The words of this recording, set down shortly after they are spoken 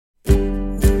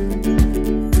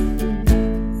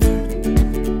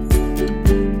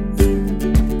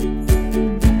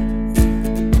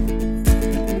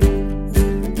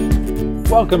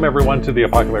Welcome, everyone, to the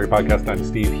Apocalypse Podcast. I'm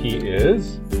Steve. He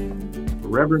is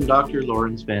Reverend Dr.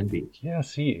 Lawrence Van Beek.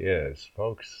 Yes, he is,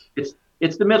 folks.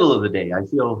 It's the middle of the day. I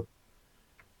feel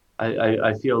a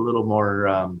little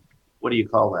more. What do you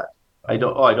call that? I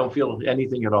don't feel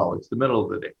anything at all. It's the middle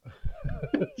of the day.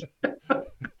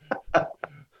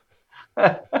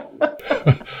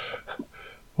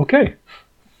 Okay.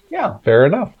 Yeah. Fair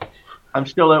enough. I'm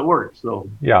still at work, so.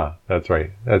 Yeah, that's right.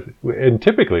 And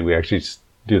typically we actually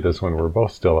do this when we're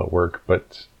both still at work,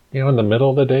 but in the middle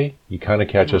of the day, you kind of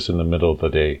catch us in the middle of the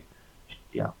day.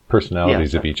 Yeah.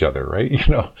 Personalities of each other, right?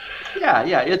 Yeah.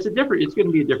 It's going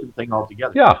to be a different thing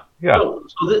altogether. Yeah. So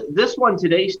this one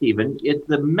today, Stephen,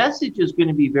 the message is going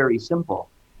to be very simple.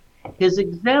 His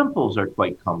examples are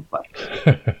quite complex.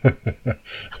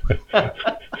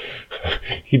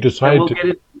 He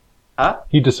decided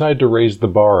to raise the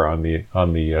bar on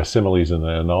the similes and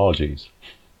the analogies.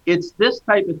 It's this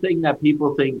type of thing that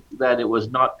people think that it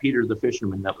was not Peter the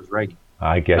fisherman that was writing.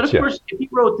 I get you. But of course, if he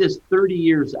wrote this 30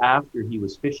 years after he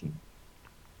was fishing,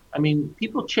 I mean,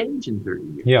 people change in 30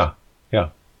 years. Yeah.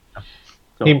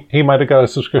 So, he might have got a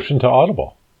subscription to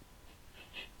Audible.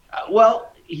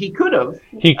 Well, he could have.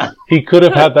 He could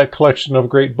have had that collection of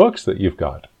great books that you've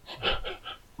got.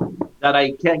 That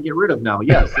I can't get rid of now.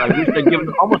 Yes,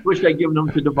 almost wish I'd given them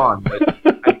to Devon. But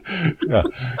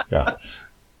yeah.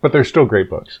 But they're still great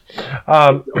books.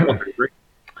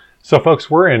 So, folks,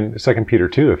 we're in 2 Peter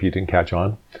 2, if you didn't catch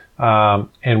on.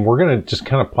 And we're going to just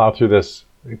kind of plow through this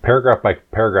paragraph by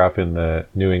paragraph in the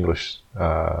New English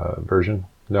version.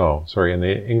 No, sorry, in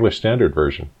the English Standard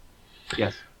Version.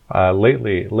 Yes.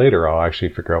 Later, I'll actually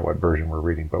figure out what version we're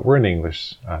reading, but we're in the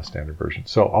English Standard Version.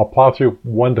 So I'll plow through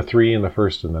 1 to 3 in the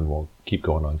first, and then we'll keep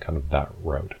going on kind of that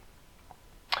road.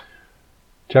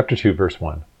 Chapter 2, verse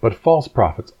 1. But false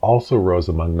prophets also rose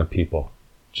among the people,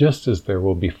 just as there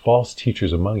will be false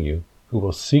teachers among you who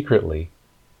will secretly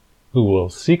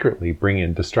bring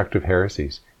in destructive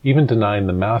heresies, even denying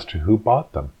the master who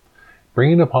bought them,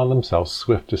 bringing upon themselves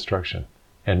swift destruction.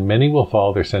 And many will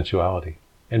follow their sensuality.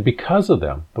 And because of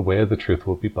them, the way of the truth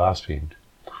will be blasphemed.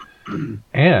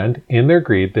 And in their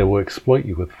greed, they will exploit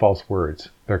you with false words.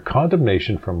 Their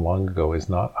condemnation from long ago is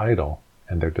not idle,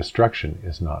 and their destruction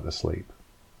is not asleep.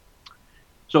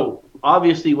 So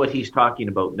obviously what he's talking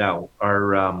about now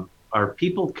are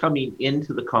people coming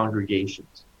into the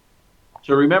congregations.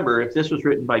 So remember, if this was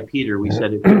written by Peter, we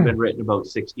said it could have been written about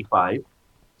 65.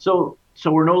 So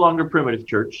we're no longer primitive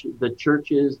church. The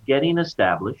church is getting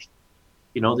established.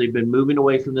 They've been moving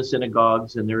away from the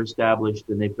synagogues, and they're established,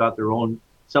 and they've got their own.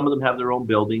 Some of them have their own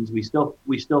buildings. We still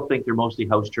think they're mostly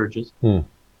house churches,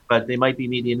 but they might be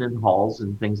meeting in halls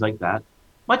and things like that.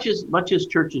 Much as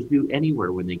churches do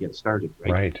anywhere when they get started,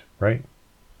 right? Right.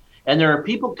 And there are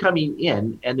people coming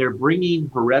in, and they're bringing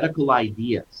heretical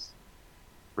ideas,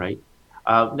 right?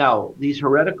 Now, these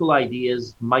heretical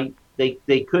ideas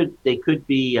they could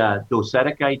be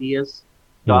docetic ideas.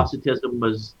 Docetism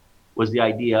was the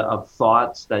idea of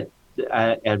thoughts that,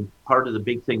 and part of the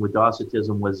big thing with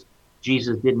Docetism was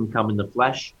Jesus didn't come in the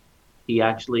flesh. He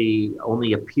actually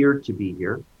only appeared to be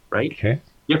here, right? Okay.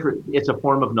 It's a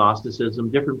form of Gnosticism.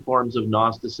 Different forms of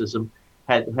Gnosticism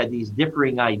had these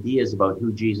differing ideas about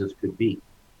who Jesus could be.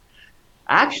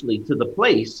 Actually, to the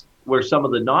place where some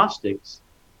of the Gnostics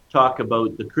talk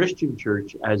about the Christian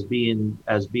church as being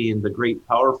the great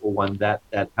powerful one that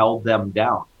held them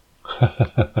down.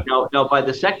 Now, by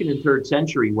the 2nd and 3rd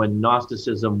century, when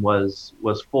Gnosticism was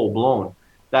full blown,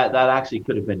 that actually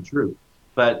could have been true.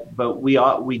 But we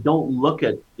don't look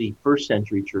at the 1st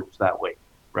century church that way,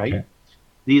 right? Okay.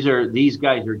 These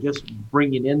guys are just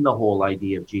bringing in the whole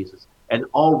idea of Jesus, and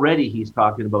already he's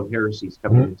talking about heresies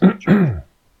coming into the church.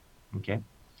 Okay.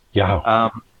 Yeah.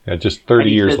 Just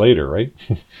 30 years later, right?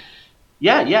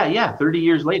 Yeah. 30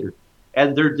 years later.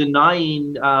 And they're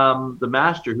denying the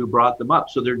master who brought them up.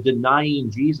 So they're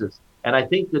denying Jesus. And I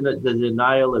think the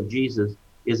denial of Jesus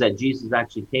is that Jesus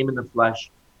actually came in the flesh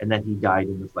and that he died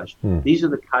in the flesh. These are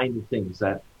the kind of things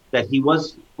that he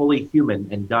was fully human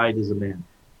and died as a man,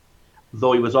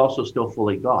 though he was also still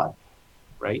fully God,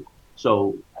 right?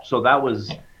 So that was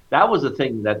the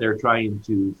thing that they're trying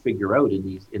to figure out in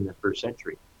the 1st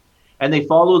century. And they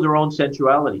follow their own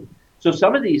sensuality. So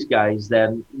some of these guys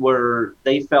then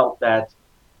they felt that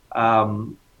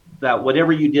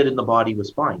whatever you did in the body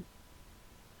was fine.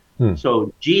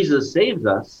 So Jesus saves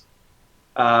us,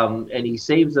 and he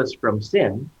saves us from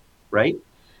sin, right?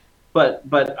 But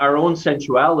our own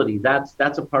sensuality, that's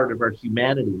a part of our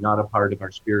humanity, not a part of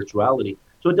our spirituality.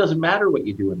 So it doesn't matter what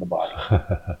you do in the body.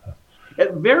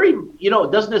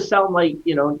 Doesn't it sound like,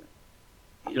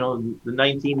 the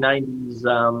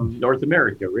 1990s North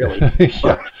America, really?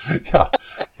 Yeah.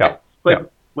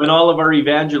 But when all of our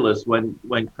evangelists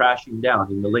went crashing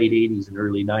down in the late 80s and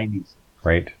early 90s,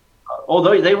 Right.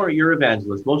 although they weren't your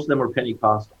evangelists, most of them were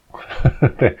Pentecostal.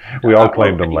 We all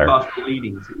claimed them, Larry. Pentecostal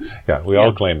leadings. Yeah, we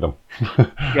all claimed them.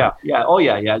 Yeah. Oh,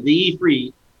 yeah. The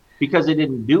E3, because they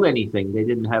didn't do anything, they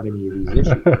didn't have any of these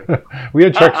issues. Right? we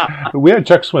had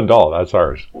Chuck Swindoll. That's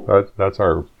ours. That's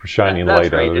our shining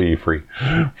light out of the E3.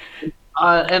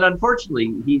 And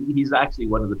unfortunately, he's actually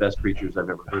one of the best preachers I've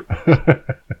ever heard.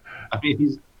 I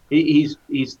mean, he's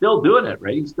still doing it,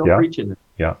 right? He's still preaching it.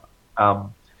 Yeah.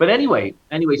 But anyway,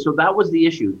 so that was the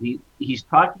issue. He's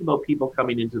talking about people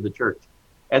coming into the church,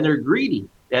 and they're greedy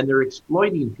and they're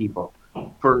exploiting people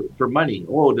for money.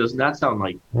 Oh, doesn't that sound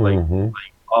like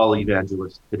all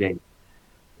evangelists today?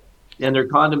 And their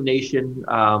condemnation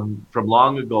from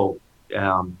long ago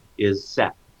is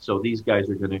set. So these guys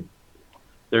are going to,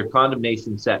 their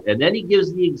condemnation set. And then he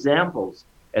gives the examples,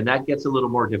 and that gets a little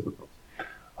more difficult.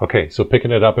 Okay, so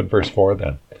picking it up at verse 4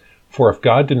 then. For if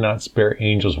God did not spare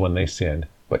angels when they sinned,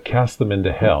 but cast them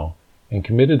into hell, and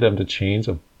committed them to chains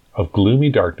of gloomy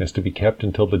darkness to be kept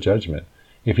until the judgment,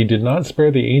 if he did not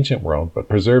spare the ancient world, but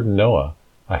preserved Noah,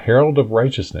 a herald of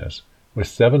righteousness, with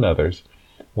 7 others,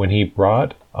 when he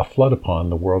brought a flood upon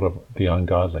the world of the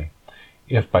ungodly,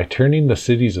 if by turning the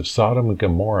cities of Sodom and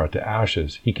Gomorrah to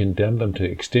ashes, he condemned them to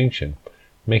extinction,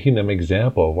 making them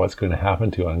example of what's going to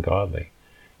happen to ungodly,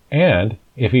 and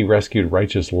if he rescued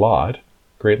righteous Lot,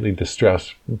 greatly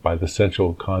distressed by the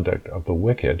sensual conduct of the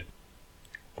wicked,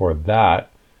 for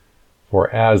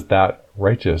as that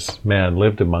righteous man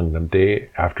lived among them day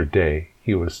after day,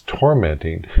 he was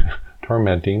tormenting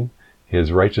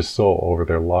his righteous soul over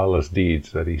their lawless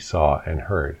deeds that he saw and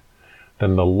heard.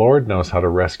 Then the Lord knows how to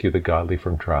rescue the godly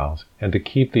from trials, and to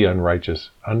keep the unrighteous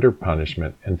under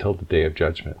punishment until the day of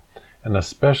judgment, and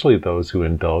especially those who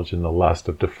indulge in the lust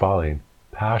of defiling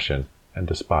passion and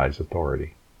despise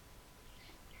authority.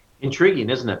 Intriguing,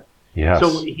 isn't it? Yes.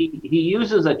 So he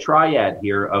uses a triad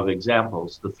here of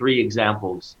examples, the 3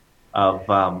 examples of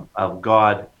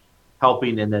God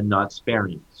helping and then not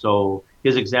sparing. So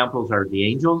his examples are the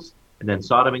angels, and then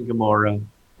Sodom and Gomorrah.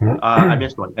 I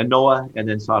missed one. And Noah, and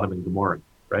then Sodom and Gomorrah,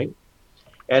 right?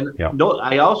 And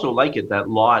I also like it that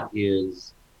Lot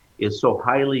is so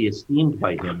highly esteemed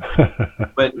by him.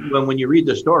 But when you read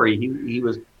the story, he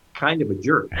was kind of a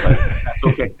jerk. But that's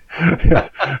okay.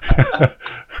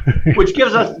 Which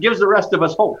gives the rest of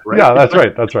us hope, right? Yeah, that's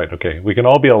right. Okay, we can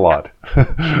all be a Lot.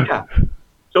 Yeah.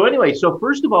 So anyway,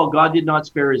 first of all, God did not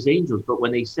spare his angels, but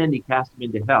when they sinned, he cast them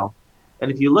into hell.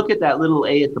 And if you look at that little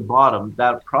A at the bottom,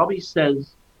 that probably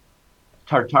says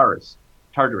Tartarus.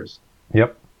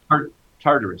 Yep.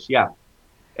 Tartarus, yeah.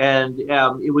 And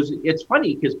it's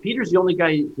funny because Peter's the only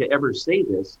guy to ever say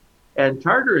this, and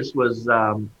Tartarus was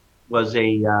a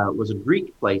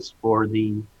Greek place for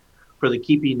the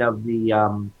keeping of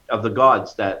the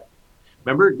gods. That,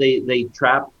 remember, they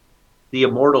trapped the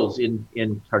immortals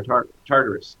in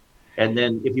Tartarus, and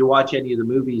then if you watch any of the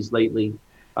movies lately,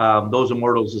 those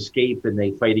immortals escape and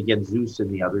they fight against Zeus and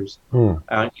the others.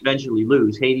 Eventually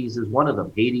lose. Hades is one of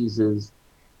them. Hades is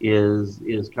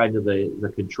kind of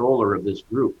the controller of this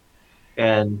group,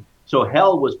 and so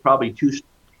hell was probably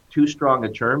too strong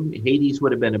a term. Hades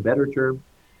would have been a better term,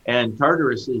 and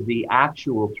Tartarus is the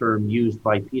actual term used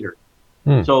by Peter.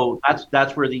 So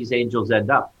that's where these angels end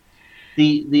up.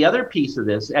 The other piece of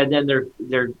this, and then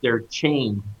they're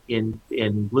chained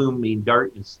in gloomy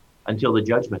darkness until the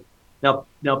judgment.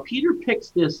 Now Peter picks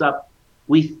this up.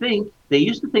 They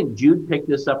used to think Jude picked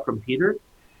this up from Peter.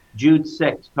 Jude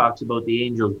 6 talks about the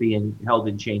angels being held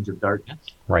in chains of darkness.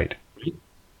 Right.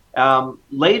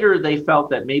 Later, they felt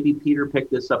that maybe Peter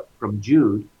picked this up from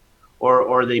Jude,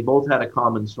 or they both had a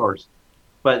common source.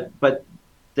 But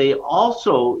they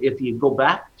also, if you go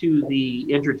back to the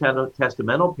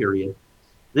intertestamental period,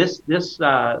 this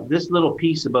little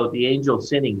piece about the angels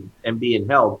sinning and being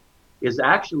held is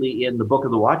actually in the Book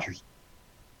of the Watchers.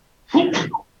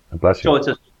 Bless you.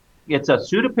 So it's a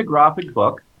pseudepigraphic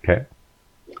book. Okay.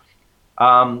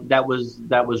 That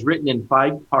was written in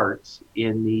 5 parts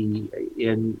in the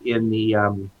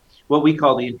what we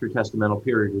call the intertestamental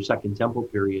period or Second Temple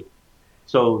period.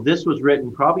 So this was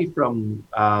written probably from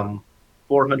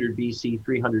 400 BC,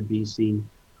 300 BC,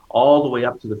 all the way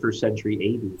up to the 1st century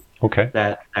AD. Okay.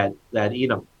 That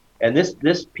and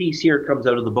this piece here comes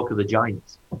out of the Book of the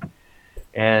Giants,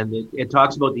 and it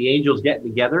talks about the angels getting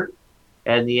together,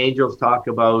 and the angels talk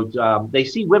about they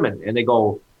see women and they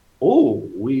go, oh,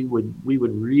 we would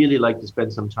really like to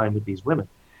spend some time with these women,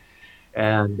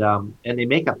 and they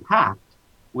make a pact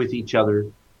with each other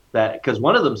that, because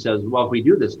one of them says, well, if we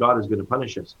do this, God is going to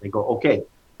punish us. They go, okay,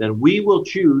 then we will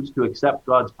choose to accept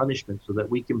God's punishment so that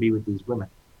we can be with these women.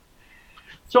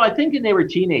 So I think they were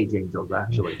teenage angels,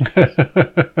 actually.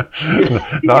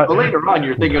 But later on,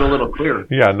 you're thinking a little clearer.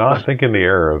 Yeah, not thinking the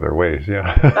error of their ways.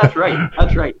 Yeah. That's right.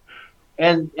 That's right.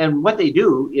 And what they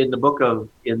do in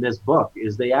this book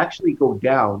is they actually go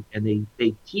down and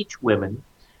they teach women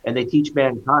and they teach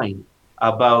mankind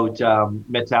about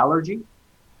metallurgy,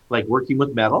 like working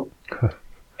with metal,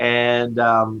 and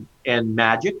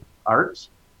magic arts,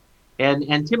 and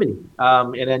antimony.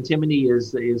 And antimony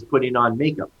is putting on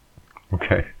makeup.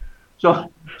 Okay. So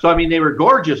I mean, they were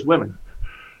gorgeous women,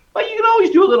 but you can always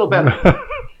do a little better.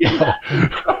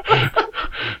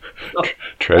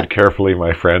 Tread carefully,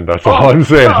 my friend. That's all I'm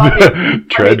saying.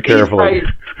 Tread carefully.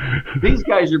 These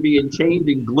guys are being chained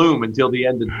in gloom until the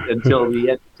end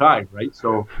of time, right?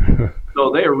 So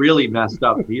they're really messed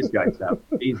up. These guys have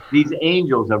these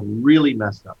angels have really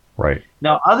messed up. Right.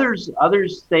 Now others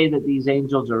say that these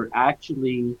angels are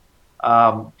actually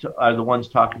are the ones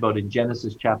talked about in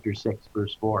Genesis chapter 6,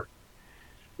 verse 4,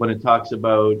 when it talks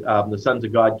about the sons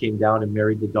of God came down and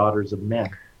married the daughters of men.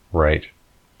 Right.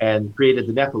 And created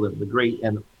the Nephilim, the great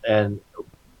and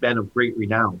men of great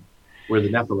renown were the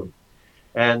Nephilim.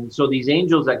 And so these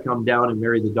angels that come down and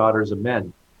marry the daughters of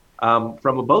men,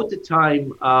 from about the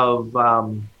time of,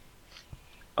 I'm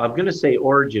going to say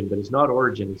Origin, but it's not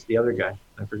Origin, it's the other guy.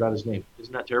 I forgot his name.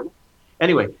 Isn't that terrible?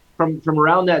 Anyway, from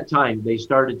around that time, they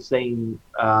started saying,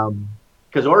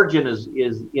 because Origin is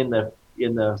in the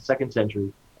 2nd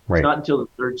century. Right. It's not until the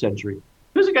 3rd century.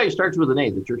 There's a guy who starts with an A,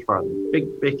 the church father,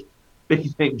 big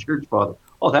name church father.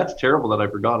 Oh, that's terrible that I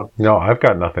forgot him. No, I've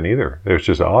got nothing either. It's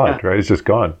just odd, right? It's just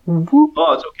gone.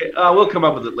 Oh, it's okay. We'll come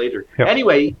up with it later. Yep.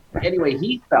 Anyway,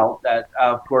 he felt that,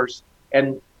 of course,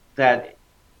 and that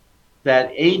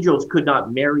angels could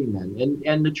not marry men,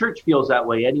 and the church feels that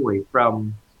way anyway.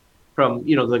 From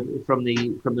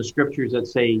the scriptures that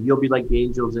say you'll be like the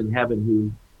angels in heaven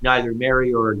who neither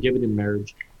marry or are given in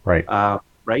marriage. Right.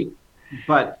 Right.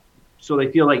 But so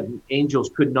they feel like angels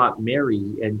could not marry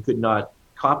and could not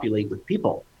copulate with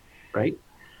people, right?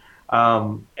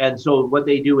 And so what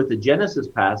they do with the Genesis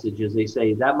passage is they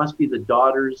say that must be the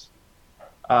daughters,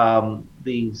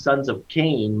 the sons of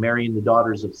Cain marrying the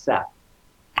daughters of Seth.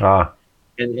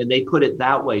 And they put it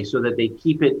that way so that they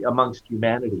keep it amongst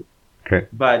humanity. Okay.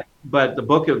 But the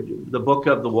book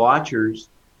of the Watchers,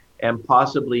 and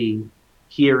possibly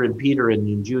here in Peter and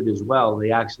in Jude as well,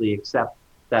 they actually accept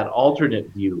that alternate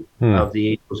view of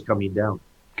the angels coming down.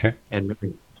 Okay. And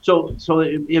so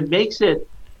it makes it,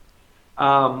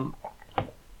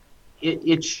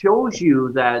 it shows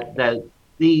you that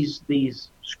these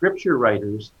scripture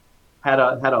writers had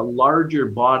a larger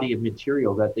body of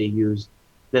material that they used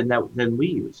than we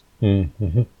use, and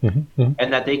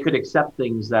that they could accept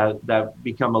things that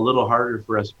become a little harder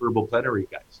for us verbal plenary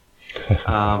guys.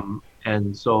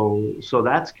 And so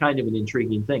that's kind of an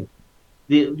intriguing thing.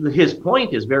 His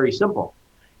point is very simple.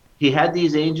 He had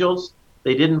these angels,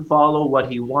 they didn't follow what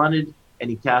he wanted, and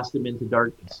he cast them into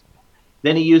darkness.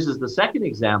 Then he uses the second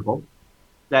example,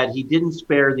 that he didn't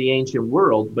spare the ancient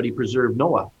world, but he preserved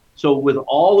Noah. So with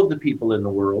all of the people in the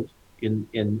world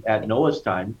at Noah's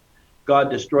time, God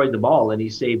destroyed them all, and he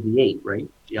saved the 8, right?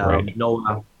 Right.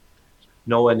 Noah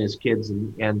and his kids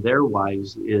and their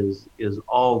wives is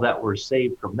all that were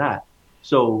saved from that.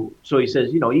 So he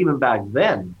says, even back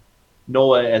then,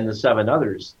 Noah and the 7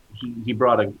 others, he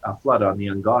brought a flood on the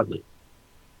ungodly,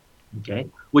 okay,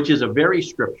 which is a very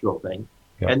scriptural thing.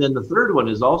 Yeah. And then the third one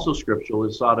is also scriptural,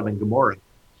 is Sodom and Gomorrah.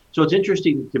 So it's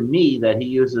interesting to me that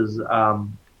he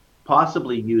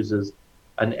possibly uses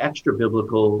an extra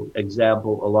biblical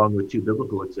example along with 2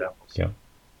 biblical examples. Yeah.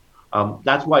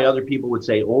 That's why other people would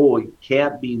say, oh, it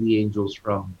can't be the angels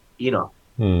from Enoch.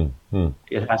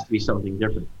 It has to be something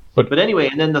different. But anyway,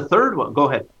 and then the third one, go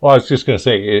ahead. Well, I was just going to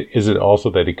say, is it also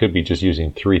that he could be just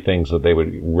using 3 things that they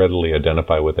would readily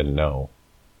identify with and know?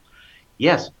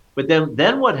 Yes, but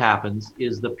then what happens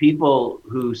is the people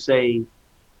who say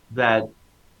that,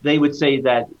 they would say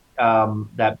that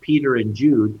that Peter and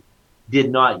Jude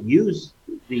did not use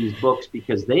these books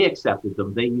because they accepted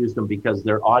them. They used them because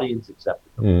their audience accepted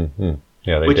them.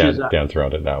 Yeah, they dance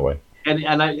around it that way. And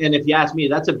if you ask me,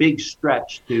 that's a big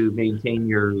stretch to maintain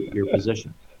your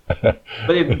position. But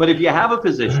if you have a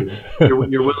position,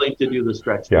 you're willing to do the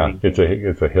stretch. Yeah, it's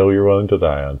a hill you're willing to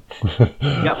die on.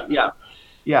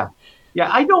 Yeah.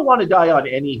 I don't want to die on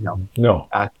any hill. No,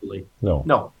 actually,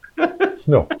 no.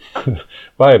 No.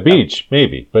 By a beach,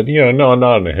 maybe, but no, not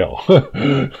on a hill.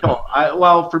 No,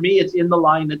 well, for me, it's in the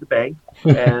line at the bank,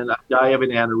 and I die of an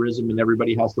aneurysm, and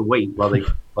everybody has to wait while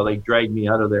they drag me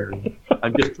out of there.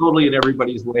 I'm just totally in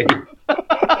everybody's way.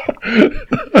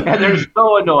 And they're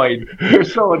so annoyed. They're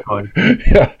so annoyed.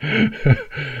 Yeah.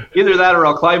 Either that or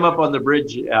I'll climb up on the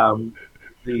bridge,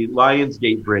 the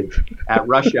Lionsgate Bridge at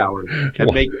rush hour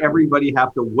and make everybody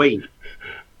have to wait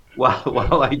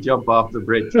while I jump off the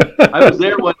bridge. I was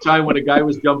there one time when a guy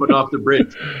was jumping off the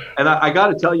bridge. And I got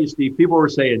to tell you, Steve, people were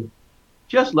saying,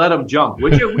 just let him jump.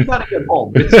 We got to get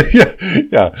home.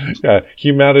 Yeah.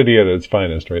 Humanity at its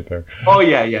finest right there. Oh,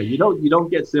 yeah. You don't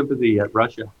get sympathy at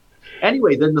Russia.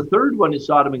 Anyway, then the third one is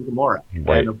Sodom and Gomorrah.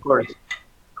 Right. And of course,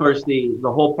 the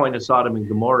whole point of Sodom and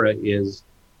Gomorrah is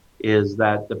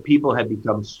that the people had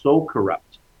become so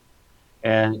corrupt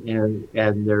and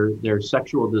their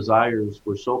sexual desires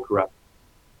were so corrupt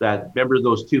that, remember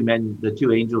those two men, the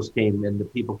two angels came and the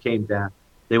people came down.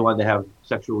 They wanted to have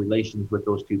sexual relations with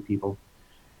those two people,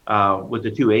 with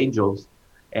the two angels,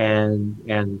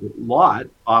 and Lot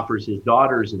offers his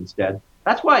daughters instead.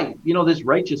 That's why, this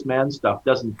righteous man stuff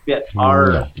doesn't fit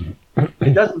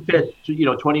it doesn't fit,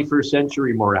 21st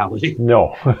century morality.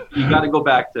 No. You got to go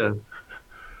back to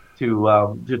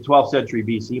 12th century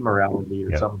BC morality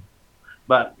or something.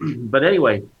 But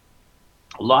anyway,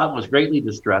 Lot was greatly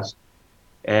distressed,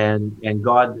 and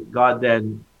God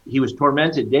then, he was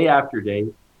tormented day after day.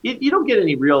 You don't get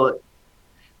any real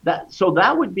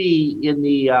that would be in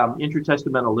the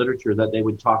intertestamental literature that they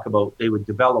would talk about. They would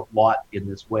develop Lot in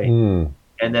this way,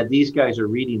 and that these guys are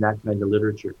reading that kind of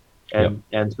literature,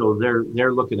 and so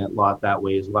they're looking at Lot that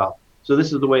way as well. So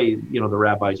this is the way the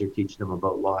rabbis are teaching them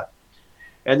about Lot.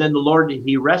 And then the Lord,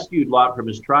 he rescued Lot from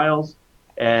his trials,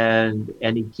 and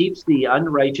he keeps the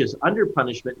unrighteous under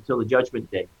punishment until the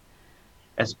judgment day,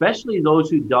 especially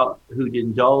those who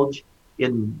indulge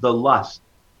in the lust,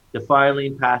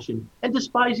 defiling passion, and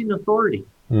despising authority,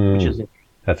 which is interesting.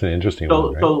 That's an interesting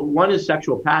one. Right? So one is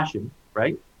sexual passion,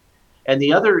 right? And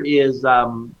the other is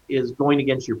going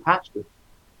against your pastor,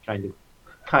 kind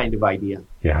of idea.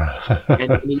 Yeah.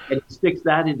 and he sticks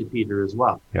that into Peter as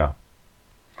well. Yeah.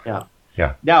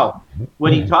 Now,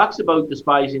 when he talks about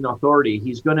despising authority,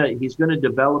 he's gonna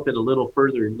develop it a little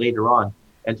further later on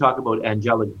and talk about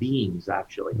angelic beings,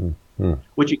 actually,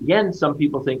 which again some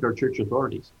people think are church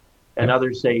authorities, and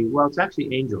others say, well, it's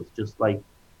actually angels, just like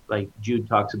Jude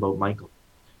talks about Michael,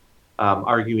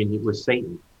 arguing it was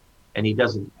Satan, and he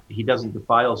doesn't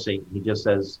defile Satan. He just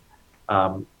says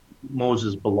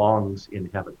Moses belongs in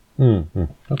heaven.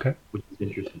 Okay, which is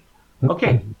interesting.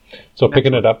 Okay. So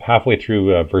picking it up halfway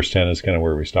through verse 10 is kind of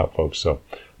where we stop, folks. So,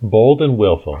 bold and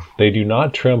willful, they do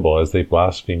not tremble as they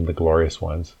blaspheme the glorious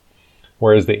ones.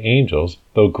 Whereas the angels,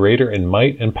 though greater in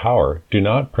might and power, do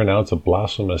not pronounce a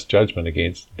blasphemous judgment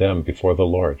against them before the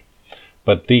Lord.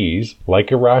 But these,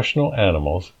 like irrational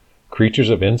animals, creatures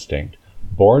of instinct,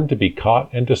 born to be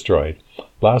caught and destroyed,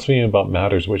 blaspheming about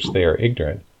matters which they are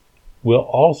ignorant, will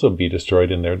also be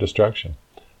destroyed in their destruction,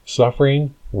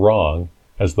 suffering wrong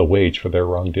as the wage for their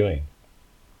wrongdoing.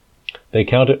 They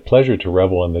count it pleasure to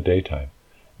revel in the daytime.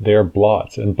 They are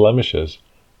blots and blemishes,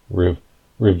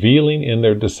 reveling in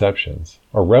their deceptions,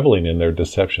 or reveling in their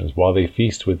deceptions while they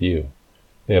feast with you.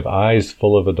 They have eyes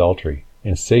full of adultery,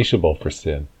 insatiable for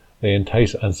sin. They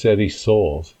entice unsteady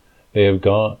souls. They have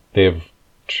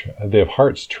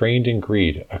hearts trained in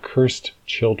greed, accursed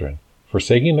children.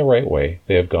 Forsaking the right way,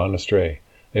 they have gone astray.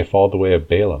 They followed the way of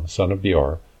Balaam, son of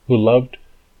Beor, who loved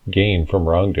gain from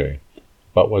wrongdoing,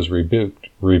 but was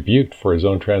rebuked for his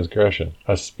own transgression.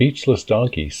 A speechless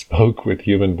donkey spoke with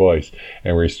human voice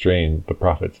and restrained the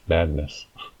prophet's madness.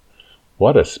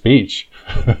 What a speech!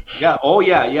 Yeah. Oh,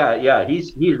 yeah.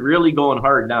 He's really going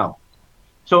hard now.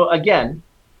 So again,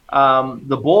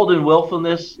 the bold and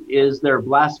willfulness is they're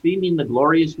blaspheming the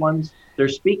glorious ones. They're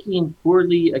speaking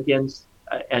poorly against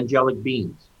angelic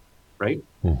beings, right?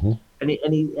 Mm-hmm. And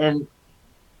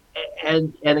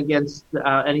against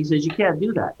and he says you can't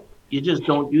do that. You just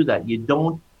don't do that. You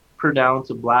don't pronounce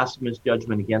a blasphemous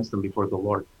judgment against them before the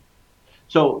Lord.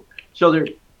 So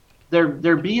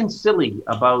they're being silly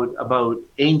about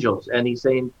angels, and he's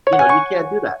saying you can't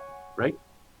do that, right?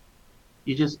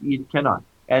 You cannot.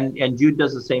 And Jude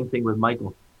does the same thing with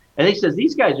Michael, and he says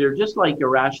these guys are just like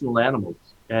irrational animals,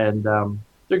 and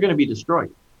they're going to be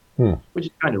destroyed, which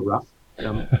is kind of rough.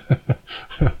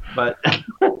 But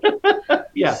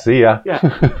yeah. See ya.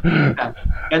 Yeah.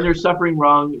 And they're suffering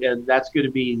wrong, and that's going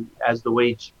to be as the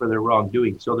wage for their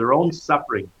wrongdoing. So their own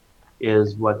suffering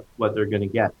is what they're going to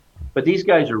get. But these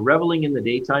guys are reveling in the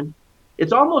daytime.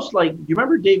 It's almost like, do you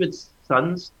remember David's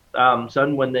son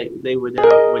when they would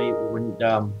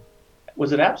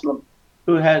was it Absalom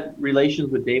who had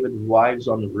relations with David's wives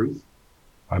on the roof?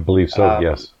 I believe so.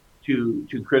 Yes. To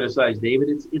criticize David,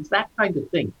 it's that kind of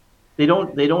thing. They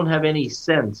don't have any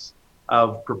sense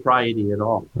of propriety at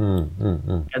all.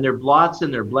 And their blots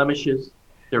and their blemishes,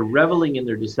 they're reveling in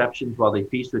their deceptions while they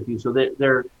feast with you. So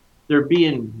they're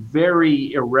being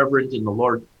very irreverent in the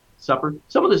Lord's Supper.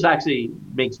 Some of this actually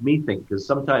makes me think, because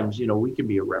sometimes, we can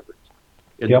be irreverent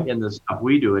in the stuff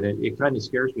we do, and it kind of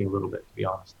scares me a little bit, to be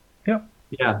honest.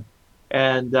 Yeah.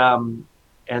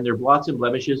 And their blots and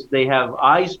blemishes, they have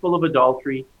eyes full of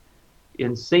adultery,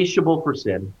 insatiable for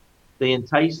sin. They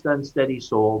entice unsteady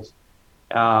souls.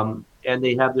 And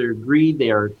they have their greed. They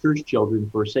are cursed children,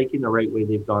 forsaking the right way,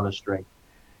 they've gone astray.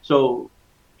 So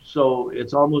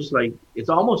it's almost like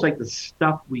the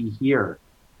stuff we hear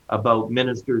about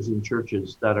ministers in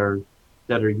churches that are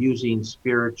using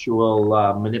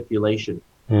spiritual manipulation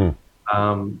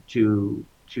to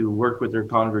work with their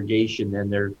congregation,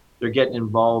 and they're getting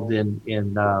involved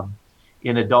in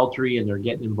adultery, and they're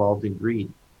getting involved in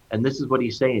greed. And this is what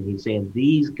he's saying. He's saying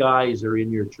these guys are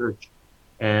in your church,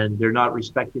 and they're not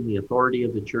respecting the authority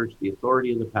of the church, the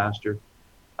authority of the pastor,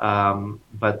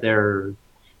 but they're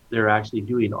actually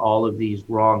doing all of these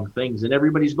wrong things, and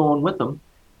everybody's going with them,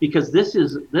 because this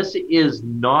is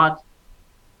not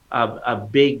a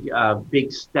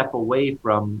big step away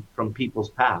from people's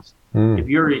past. If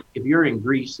you're in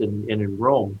Greece and in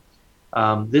Rome,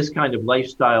 this kind of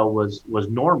lifestyle was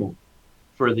normal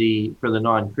for the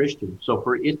non-Christian. So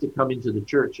for it to come into the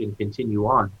church and continue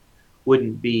on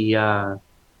wouldn't be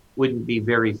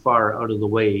very far out of the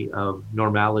way of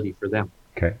normality for them.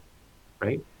 Okay.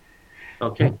 Right?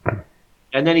 Okay.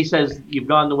 And then he says, you've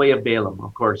gone the way of Balaam,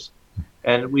 of course.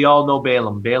 And we all know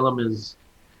Balaam. Balaam was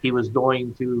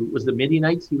the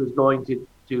Midianites? He was going to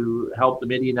help the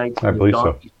Midianites. I believe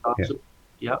so.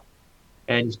 Yeah.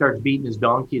 And he starts beating his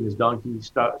donkey, and his donkey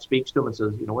speaks to him and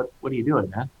says, what are you doing,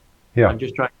 man? Yeah. I'm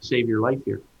just trying to save your life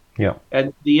here. Yeah.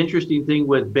 And the interesting thing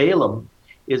with Balaam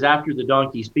is, after the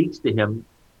donkey speaks to him,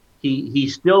 he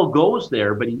still goes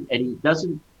there, but he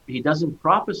doesn't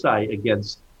prophesy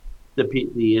against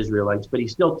the Israelites, but he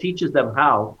still teaches them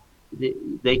how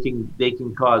they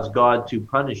can cause God to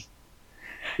punish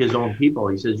his own people.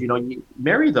 He says, you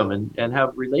marry them and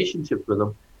have relationships with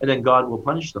them, and then God will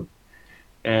punish them,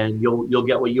 and you'll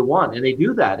get what you want. And they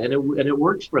do that, and it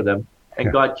works for them.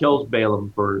 And God kills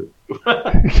Balaam for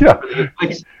the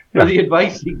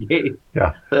advice he gave.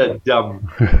 Yeah. Dumb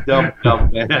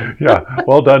man. Yeah.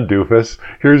 Well done, doofus.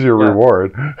 Here's your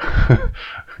reward.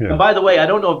 And by the way, I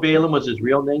don't know if Balaam was his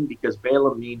real name, because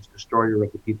Balaam means destroyer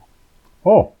of the people.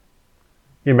 Oh.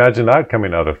 Imagine that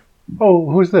coming out of,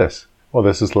 who's this? Well,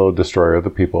 this is the little destroyer of the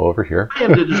people over here. I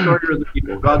am the destroyer of the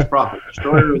people, God's prophet,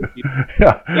 destroyer of the people.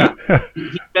 Yeah.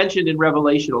 He's mentioned in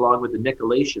Revelation along with the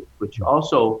Nicolaitans, which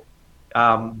also,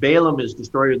 Balaam is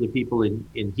destroyer of the people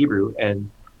in Hebrew,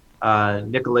 and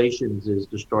Nicolaitans is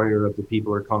destroyer of the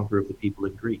people, or conqueror of the people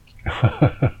in Greek.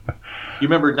 You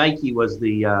remember Nike was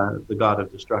the god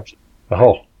of destruction.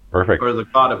 Oh, perfect. Or the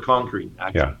god of conquering,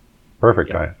 actually. Yeah.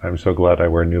 Perfect. Yeah. I'm so glad I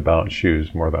wear New Balance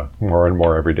shoes more and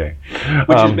more every day.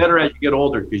 Which is better as you get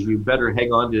older, because you better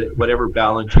hang on to whatever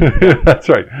balance you have. That's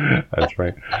right.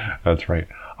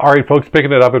 All right, folks,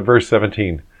 picking it up at verse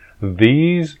 17.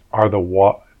 These are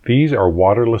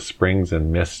waterless springs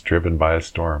and mists driven by a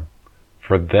storm.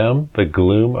 For them, the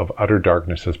gloom of utter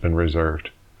darkness has been reserved.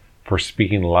 For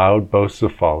speaking loud boasts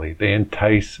of folly, they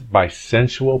entice by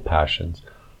sensual passions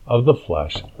of the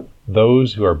flesh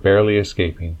those who are barely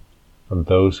escaping from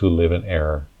those who live in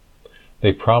error.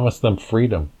 They promise them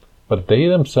freedom, but they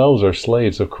themselves are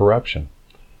slaves of corruption.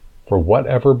 For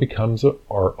whatever becomes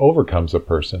or overcomes a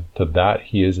person, to that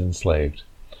he is enslaved.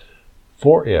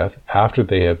 For if, after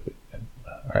they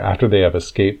have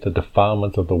escaped the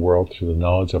defilements of the world through the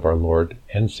knowledge of our Lord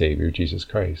and Savior Jesus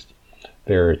Christ,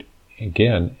 they are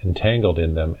again entangled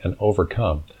in them and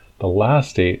overcome, the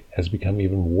last state has become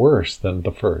even worse than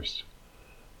the first.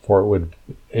 For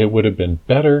it would have been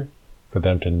better for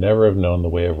them to never have known the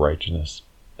way of righteousness,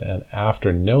 than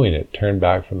after knowing it turn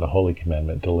back from the holy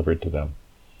commandment delivered to them.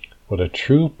 What a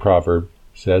true proverb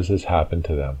says has happened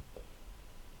to them.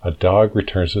 A dog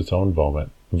returns to its own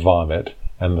vomit,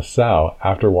 and the sow,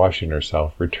 after washing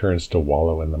herself, returns to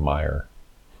wallow in the mire.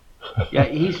 Yeah,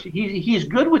 he's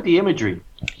good with the imagery.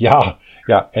 Yeah,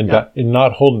 and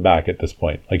not holding back at this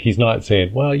point. Like, he's not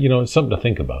saying, well, it's something to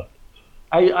think about.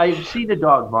 I've seen a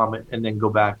dog vomit and then go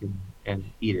back and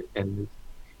eat it, and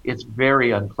it's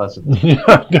very unpleasant.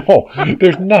 No,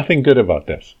 there's nothing good about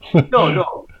this.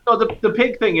 No. The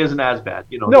pig thing isn't as bad,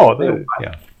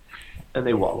 and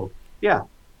they wallow. Yeah.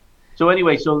 So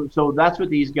anyway, so that's what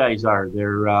these guys are.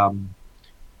 They're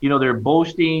they're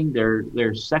boasting.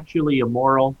 They're sexually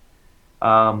immoral.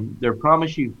 They're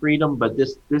promising you freedom, but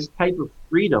this type of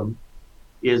freedom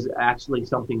is actually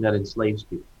something that enslaves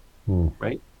people.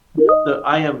 right?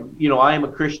 I am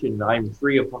a Christian. I'm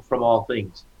free from all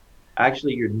things.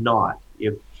 Actually, you're not.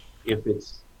 If you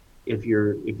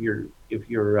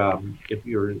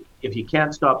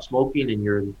can't stop smoking and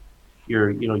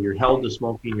you're held to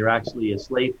smoking, you're actually a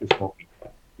slave to smoking.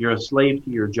 You're a slave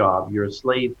to your job. You're a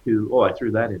slave to, I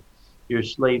threw that in. You're a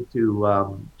slave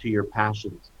to your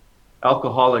passions.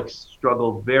 Alcoholics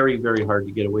struggle very, very hard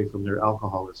to get away from their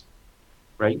alcoholism,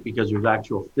 right? Because there's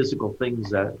actual physical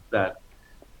things that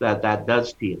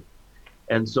does to you.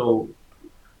 And so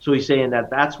he's saying that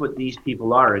that's what these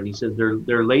people are. And he says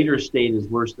their later state is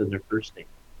worse than their first state,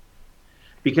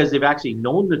 because they've actually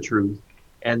known the truth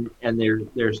and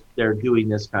they're doing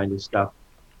this kind of stuff,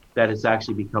 that it's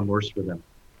actually become worse for them.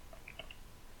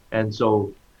 And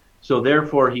so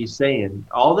therefore he's saying,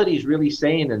 all that he's really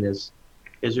saying in this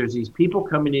is there's these people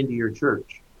coming into your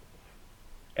church,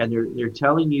 and they're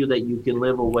telling you that you can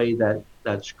live a way that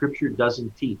Scripture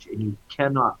doesn't teach, and you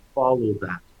cannot follow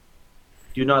that.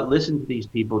 Do not listen to these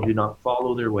people. Do not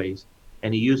follow their ways.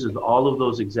 And he uses all of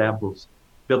those examples,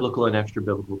 biblical and extra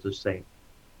biblical, to say.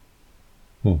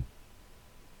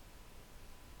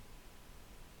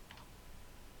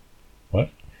 What?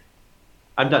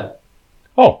 I'm done.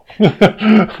 Oh.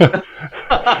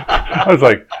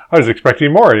 I was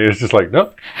expecting more. And he was just like,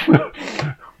 nope.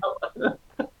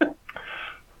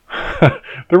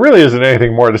 There really isn't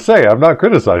anything more to say. I'm not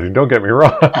criticizing. Don't get me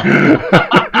wrong.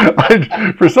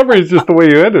 For some reason, just the way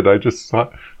you ended, I just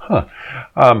thought,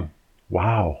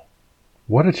 wow,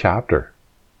 what a chapter.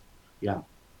 Yeah.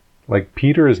 Like,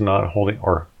 Peter is not holding,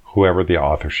 or whoever the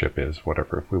authorship is,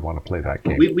 whatever, if we want to play that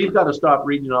game. We've got to stop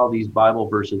reading all these Bible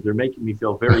verses. They're making me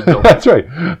feel very guilty. That's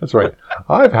right.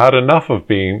 I've had enough of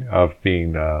being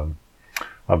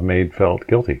made felt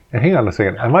guilty. And hang on a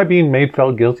second. Am I being made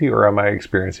felt guilty, or am I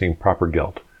experiencing proper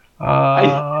guilt?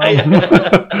 I'm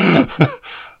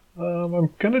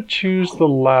going to choose the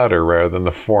latter rather than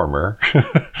the former.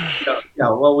 Yeah.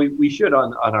 Well, we should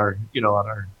on our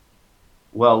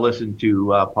well listened to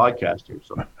podcast here.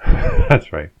 So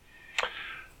that's right.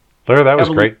 Larry, that was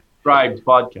great. Subscribed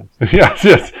podcast.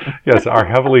 yes. Our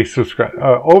heavily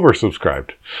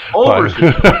oversubscribed.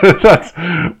 That's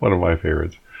one of my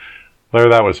favorites. Larry,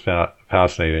 that was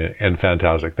fascinating and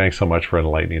fantastic. Thanks so much for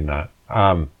enlightening that.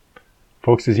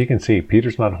 Folks, as you can see,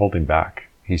 Peter's not holding back.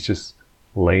 He's just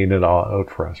laying it all out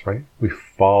for us, right? We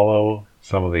follow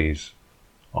some of these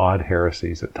odd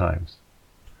heresies at times.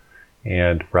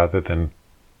 And rather than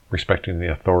respecting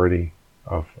the authority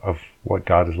of what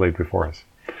God has laid before us.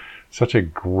 Such a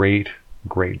great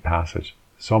passage.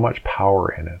 So much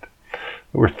power in it.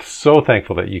 We're so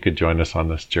thankful that you could join us on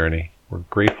this journey. We're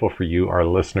grateful for you, our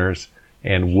listeners.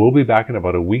 And we'll be back in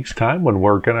about a week's time when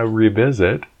we're going to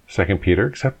revisit 2 Peter,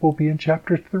 except we'll be in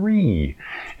chapter 3.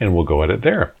 And we'll go at it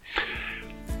there.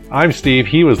 I'm Steve,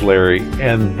 he was Larry,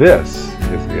 and this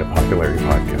is the Apocalypse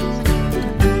Podcast.